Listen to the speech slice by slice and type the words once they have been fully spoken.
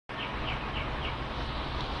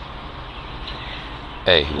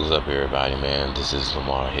Hey, what's up, everybody, man? This is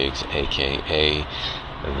Lamar Hicks, aka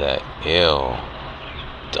the L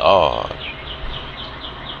Dog.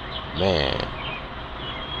 Man,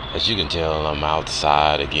 as you can tell, I'm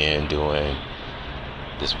outside again doing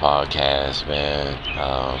this podcast, man.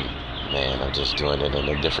 I'm just doing it in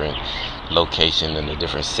a different location, in a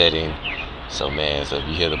different setting. So if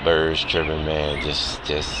you hear the birds chirping, man,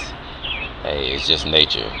 hey, it's just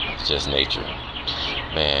nature. It's just nature,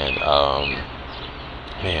 man.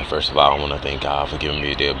 First of all, I want to thank God for giving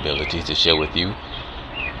me the ability to share with you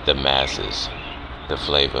the masses, the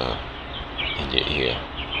flavor in your ear.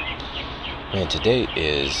 Man, today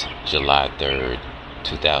is July 3rd,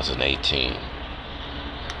 2018.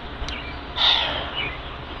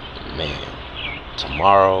 Man,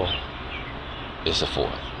 tomorrow is the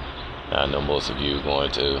 4th. Now, I know most of you are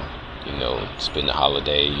going to, spend the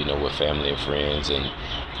holiday, with family and friends, and,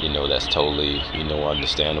 that's totally,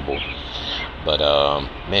 understandable. But,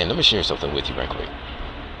 let me share something with you right quick.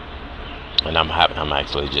 And I'm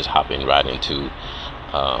actually just hopping right into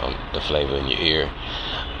the flavor in your ear.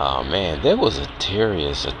 There was a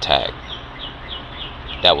terrorist attack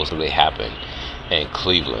that was really happening in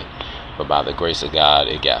Cleveland, but by the grace of God,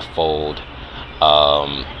 it got foiled.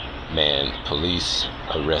 Police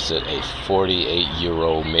arrested a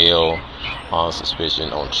 48-year-old male on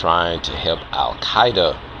suspicion on trying to help Al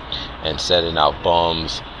Qaeda and setting out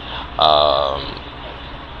bombs.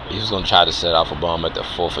 He was going to try to set off a bomb at the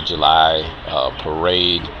 4th of July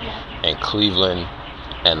parade in Cleveland,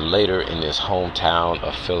 and later in his hometown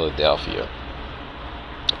of Philadelphia.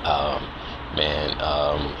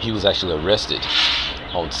 He was actually arrested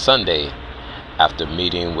on Sunday after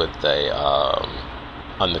meeting with a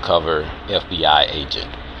undercover FBI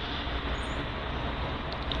agent.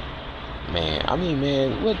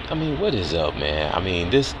 What is up, man?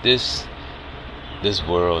 This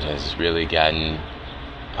world has really gotten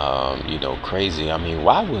crazy.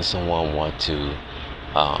 Why would someone want to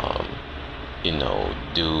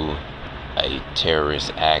do a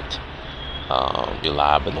terrorist act?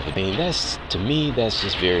 That's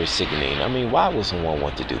just very sickening. Why would someone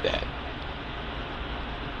want to do that?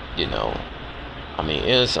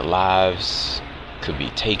 Innocent lives could be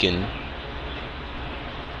taken,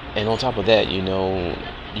 and on top of that,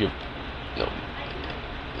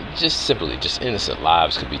 just innocent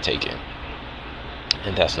lives could be taken,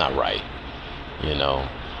 and that's not right.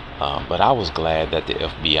 But I was glad that the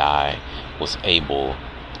FBI was able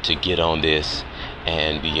to get on this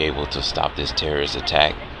and be able to stop this terrorist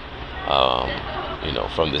attack,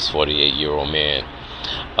 from this 48-year-old man.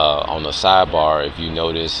 On the sidebar, if you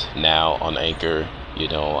notice now on Anchor,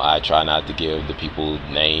 I try not to give the people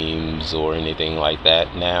names or anything like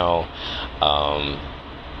that now.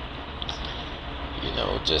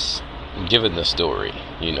 Just giving the story,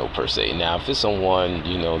 per se. Now, if it's someone,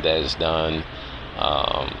 that has done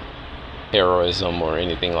heroism or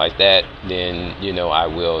anything like that, then, I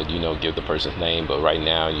will, give the person's name. But right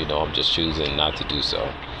now, I'm just choosing not to do so.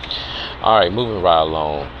 All right, moving right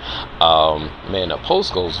along. A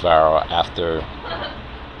post goes viral after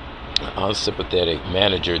an unsympathetic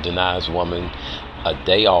manager denies woman a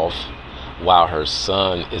day off while her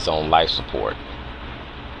son is on life support.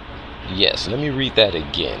 Yes, let me read that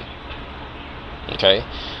again. Okay,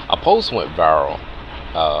 a post went viral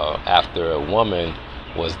after a woman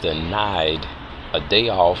was denied a day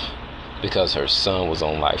off because her son was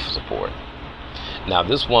on life support. Now,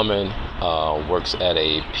 this woman works at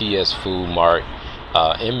a PS Food Mart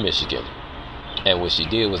in Michigan, and what she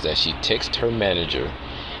did was that she texted her manager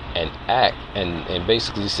and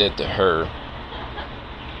basically said to her,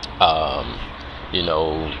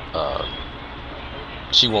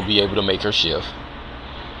 she won't be able to make her shift,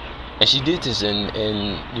 and she did this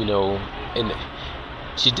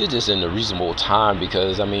she did this in a reasonable time,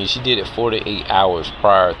 because she did it 48 hours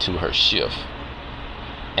prior to her shift.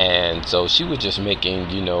 And so she was just making,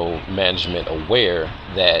 management aware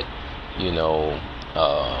that,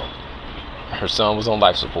 her son was on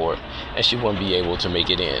life support and she wouldn't be able to make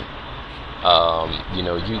it in.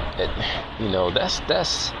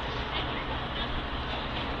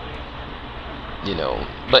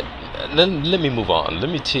 But let me move on. Let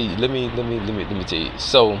me tell you.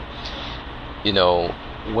 So,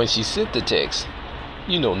 when she sent the text,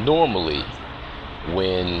 normally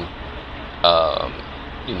when,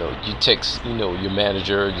 you text, your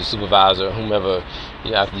manager, your supervisor, whomever,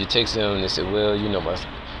 after you text them and they say, well,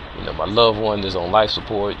 my loved one is on life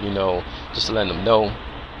support, just letting them know.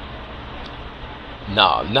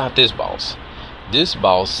 Nah, not this boss. This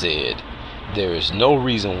boss said, there is no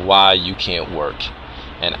reason why you can't work,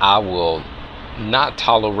 and I will not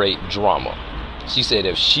tolerate drama. She said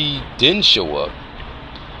if she didn't show up,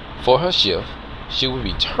 for her shift, she would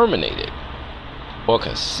be terminated or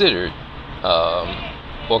considered um,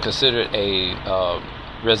 a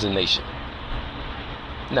resignation.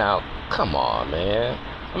 Now, come on, man.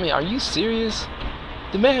 I mean, are you serious?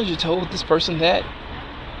 The manager told this person that.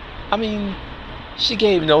 I mean, she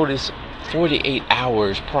gave notice 48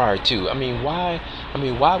 hours prior to.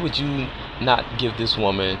 Why would you not give this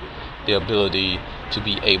woman the ability to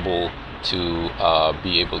be able to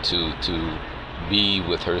be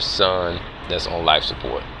with her son that's on life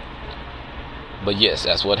support? But yes,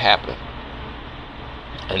 that's what happened.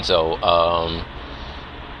 And so,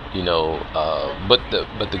 but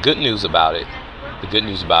the good news about it,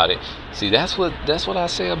 see, that's what I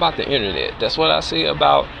say about the internet. That's what I say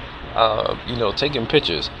about taking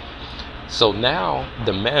pictures. So now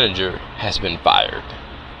the manager has been fired.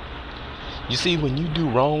 You see, when you do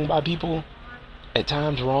wrong by people, at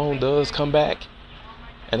times wrong does come back.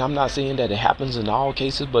 And I'm not saying that it happens in all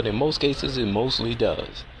cases, but in most cases it mostly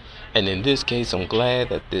does. And in this case, I'm glad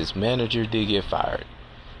that this manager did get fired,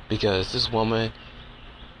 because this woman,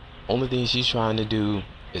 only thing she's trying to do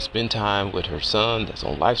is spend time with her son that's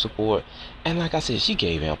on life support. And like I said, she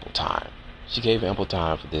gave ample time. For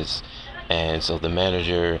this. And so the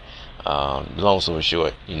manager, long story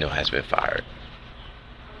short, has been fired.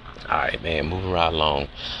 All right, man, moving right along.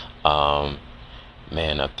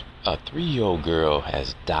 Man, a 3-year-old girl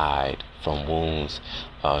has died from wounds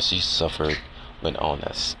she suffered when on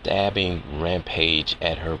a stabbing rampage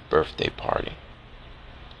at her birthday party.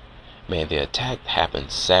 Man, the attack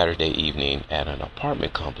happened Saturday evening at an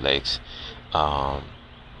apartment complex.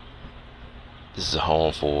 This is a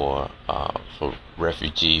home for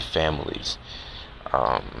refugee families.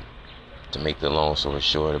 To make the long story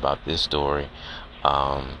short about this story,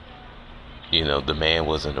 the man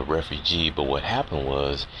wasn't a refugee, but what happened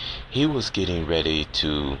was he was getting ready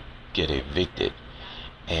to get evicted.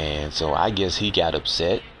 And so I guess he got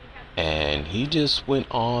upset and he just went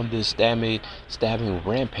on this stabbing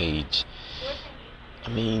rampage. I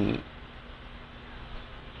mean,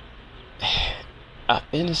 an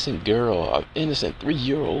innocent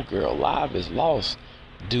 3-year-old girl alive is lost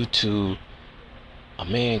due to a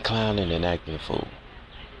man clowning and acting a fool.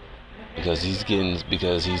 Because he's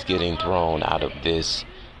getting thrown out of this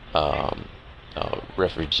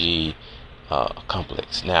refugee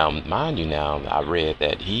complex. Now, mind you, I read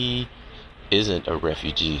that he isn't a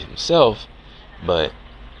refugee himself, but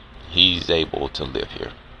he's able to live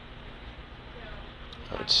here.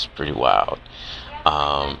 It's pretty wild.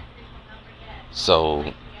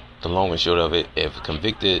 So the long and short of it, if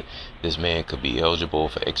convicted, this man could be eligible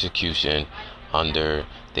for execution under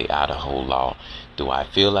the Idaho law. Do I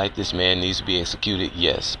feel like this man needs to be executed?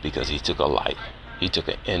 Yes, because he took a life. He took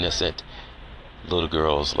an innocent little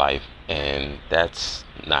girl's life, and that's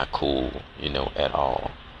not cool, at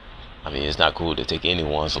all. I mean, it's not cool to take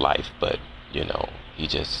anyone's life, but he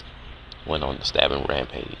just went on the stabbing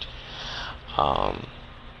rampage. Man,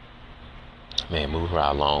 move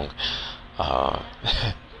right along.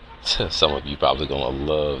 Some of you probably gonna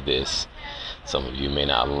love this. Some of you may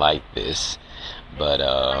not like this, but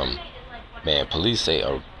man, police say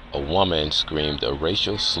a woman screamed a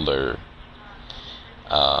racial slur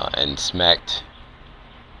and smacked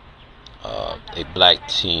a black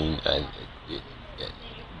teen.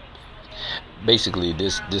 Basically,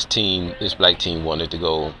 this black teen wanted to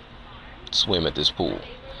go swim at this pool,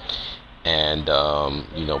 and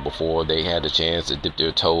before they had a chance to dip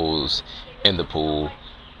their toes in the pool,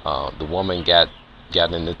 the woman got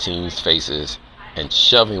in the teens' faces and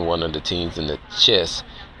shoving one of the teens in the chest,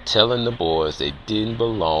 telling the boys they didn't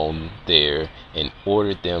belong there and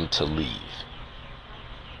ordered them to leave.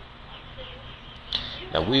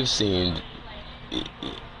 Now, we've seen,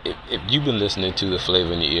 if you've been listening to the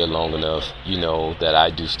Flavor in Your Ear long enough, you know that I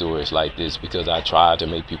do stories like this because I try to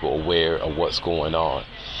make people aware of what's going on.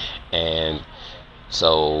 And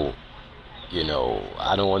so,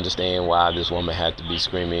 I don't understand why this woman had to be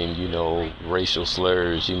screaming, racial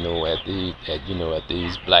slurs, at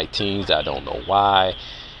these black teens. I don't know why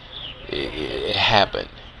it happened.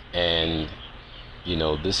 And,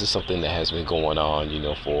 this is something that has been going on,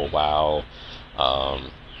 for a while.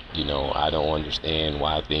 I don't understand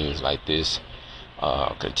why things like this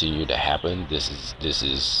continue to happen. This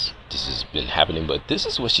has been happening, but this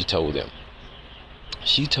is what she told them.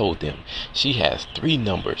 She told them she has 3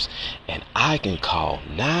 numbers and I can call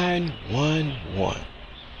 911.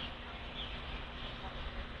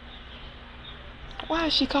 Why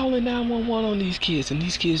is she calling 911 on these kids? And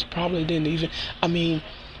these kids probably didn't even,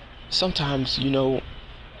 sometimes,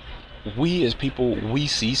 we as people, we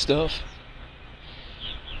see stuff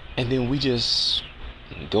and then we just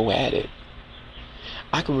go at it.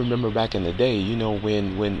 I can remember back in the day,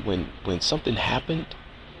 when something happened,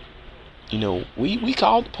 we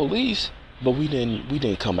called the police, but we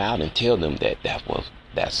didn't come out and tell them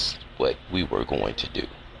that's what we were going to do.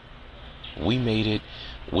 We made it.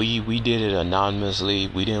 We did it anonymously.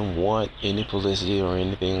 We didn't want any publicity or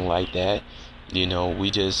anything like that.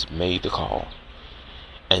 We just made the call.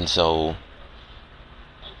 And so,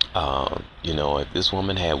 if this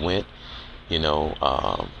woman had went,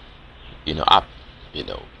 I, you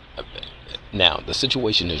know, now the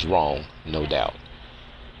situation is wrong, no doubt.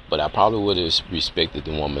 But I probably would have respected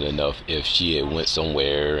the woman enough if she had went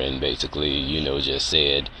somewhere and basically, just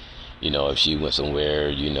said, if she went somewhere,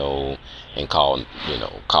 and called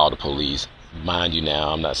the police. Mind you, now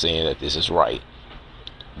I'm not saying that this is right,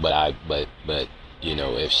 but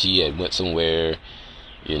if she had went somewhere,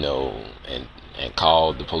 and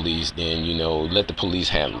called the police, then let the police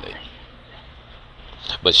handle it.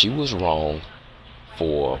 But she was wrong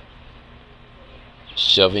for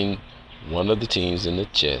shoving one of the teams in the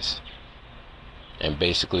chest and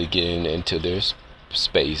basically getting into their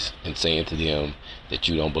space and saying to them that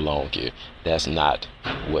you don't belong here. That's not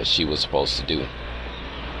what she was supposed to do.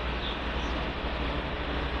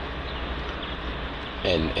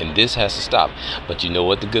 And this has to stop. But you know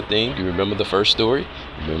what the good thing? You remember the first story?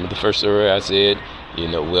 Remember the first story I said?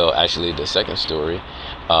 Actually the second story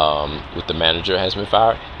with the manager has been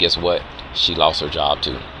fired. Guess what? She lost her job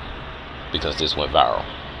too because this went viral.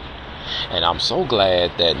 And I'm so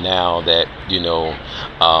glad that now that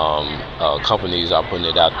companies are putting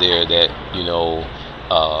it out there that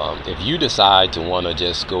if you decide to want to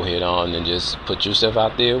just go ahead on and just put yourself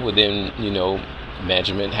out there, well then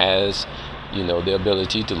management has the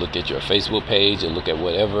ability to look at your Facebook page and look at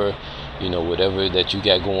whatever that you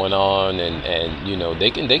got going on, and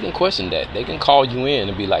they can question that. They can call you in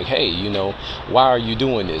and be like, hey, why are you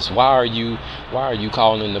doing this? Why are you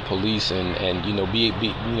calling the police and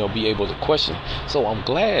be able to question. So I'm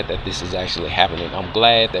glad that this is actually happening. I'm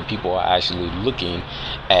glad that people are actually looking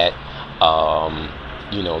at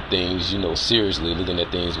things seriously, looking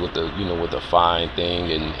at things with the fine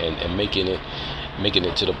thing and making it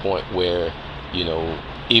to the point where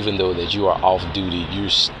even though that you are off duty, you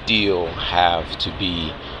still have to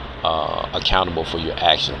be accountable for your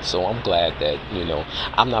actions. So I'm glad that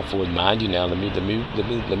I'm not for it. Mind you, now let me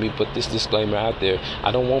put this disclaimer out there.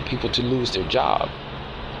 I don't want people to lose their job,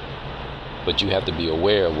 but you have to be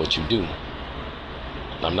aware of what you do.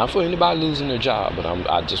 I'm not for anybody losing their job, but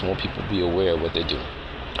I just want people to be aware of what they do.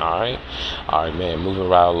 All right, man. Moving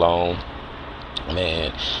right along.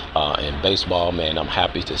 Man, in baseball, man, I'm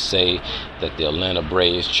happy to say that the Atlanta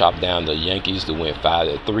Braves chopped down the Yankees to win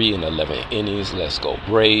 5-3 in 11 innings. Let's go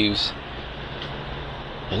Braves.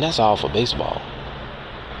 And that's all for baseball.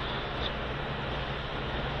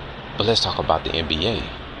 But let's talk about the NBA,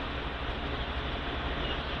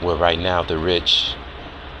 where right now the rich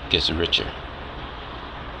gets richer.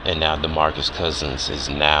 And now DeMarcus Cousins is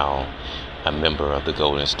now a member of the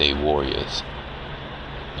Golden State Warriors.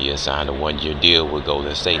 He has signed a 1-year deal with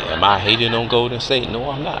Golden State. Am I hating on Golden State? No,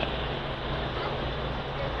 I'm not.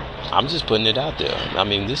 I'm just putting it out there. I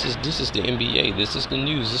mean, this is the NBA. This is the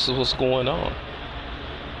news. This is what's going on.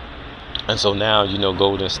 And so now,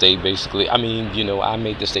 Golden State basically, I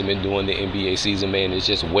made the statement during the NBA season, man, it's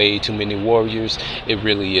just way too many Warriors. It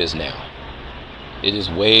really is now. It is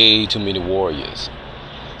way too many Warriors.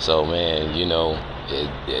 So, man,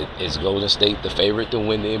 is Golden State the favorite to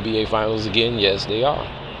win the NBA Finals again? Yes, they are.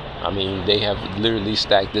 They have literally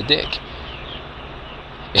stacked the deck.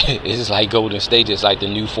 It's like Golden State is like the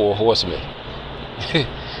new Four Horsemen.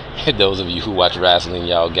 Those of you who watch wrestling,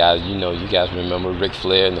 y'all guys, you guys remember Ric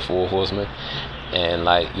Flair and the Four Horsemen, and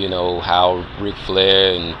how Ric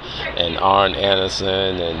Flair and Arn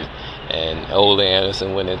Anderson and Ole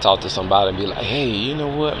Anderson went and talked to somebody and be like, hey, you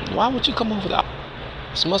know what? Why would you come over there?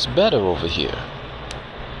 It's much better over here.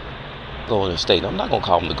 Golden State. I'm not going to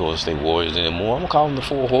call them the Golden State Warriors anymore. I'm going to call them the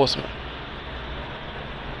Four Horsemen.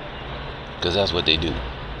 Because that's what they do.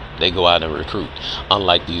 They go out and recruit.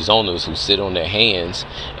 Unlike these owners who sit on their hands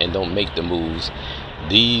and don't make the moves,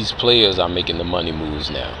 these players are making the money moves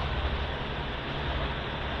now.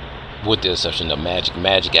 With the exception of Magic.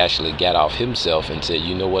 Magic actually got off himself and said,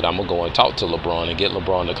 you know what, I'm going to go and talk to LeBron and get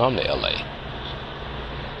LeBron to come to LA.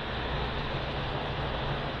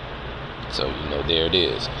 So, there it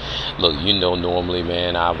is. Look, normally,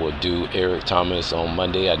 man, I would do Eric Thomas on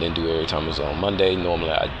Monday. I didn't do Eric Thomas on Monday.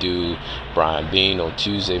 Normally, I do Brian Bean on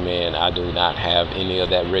Tuesday, man. I do not have any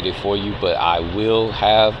of that ready for you, but I will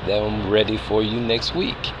have them ready for you next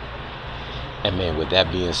week. And, man, with that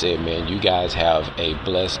being said, man, you guys have a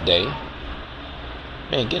blessed day.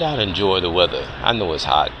 Man, get out and enjoy the weather. I know it's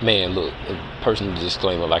hot. Man, look, personal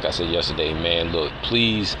disclaimer, like I said yesterday, man, look,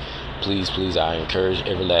 please, I encourage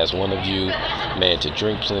every last one of you, man, to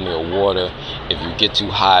drink plenty of water. If you get too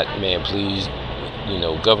hot, man, please,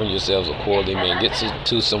 govern yourselves accordingly, man. Get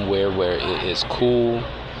to somewhere where it is cool.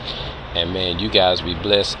 And, man, you guys be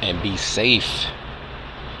blessed and be safe.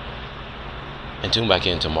 And tune back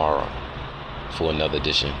in tomorrow for another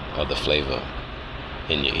edition of The Flavor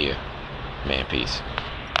in Your Ear. Man, peace.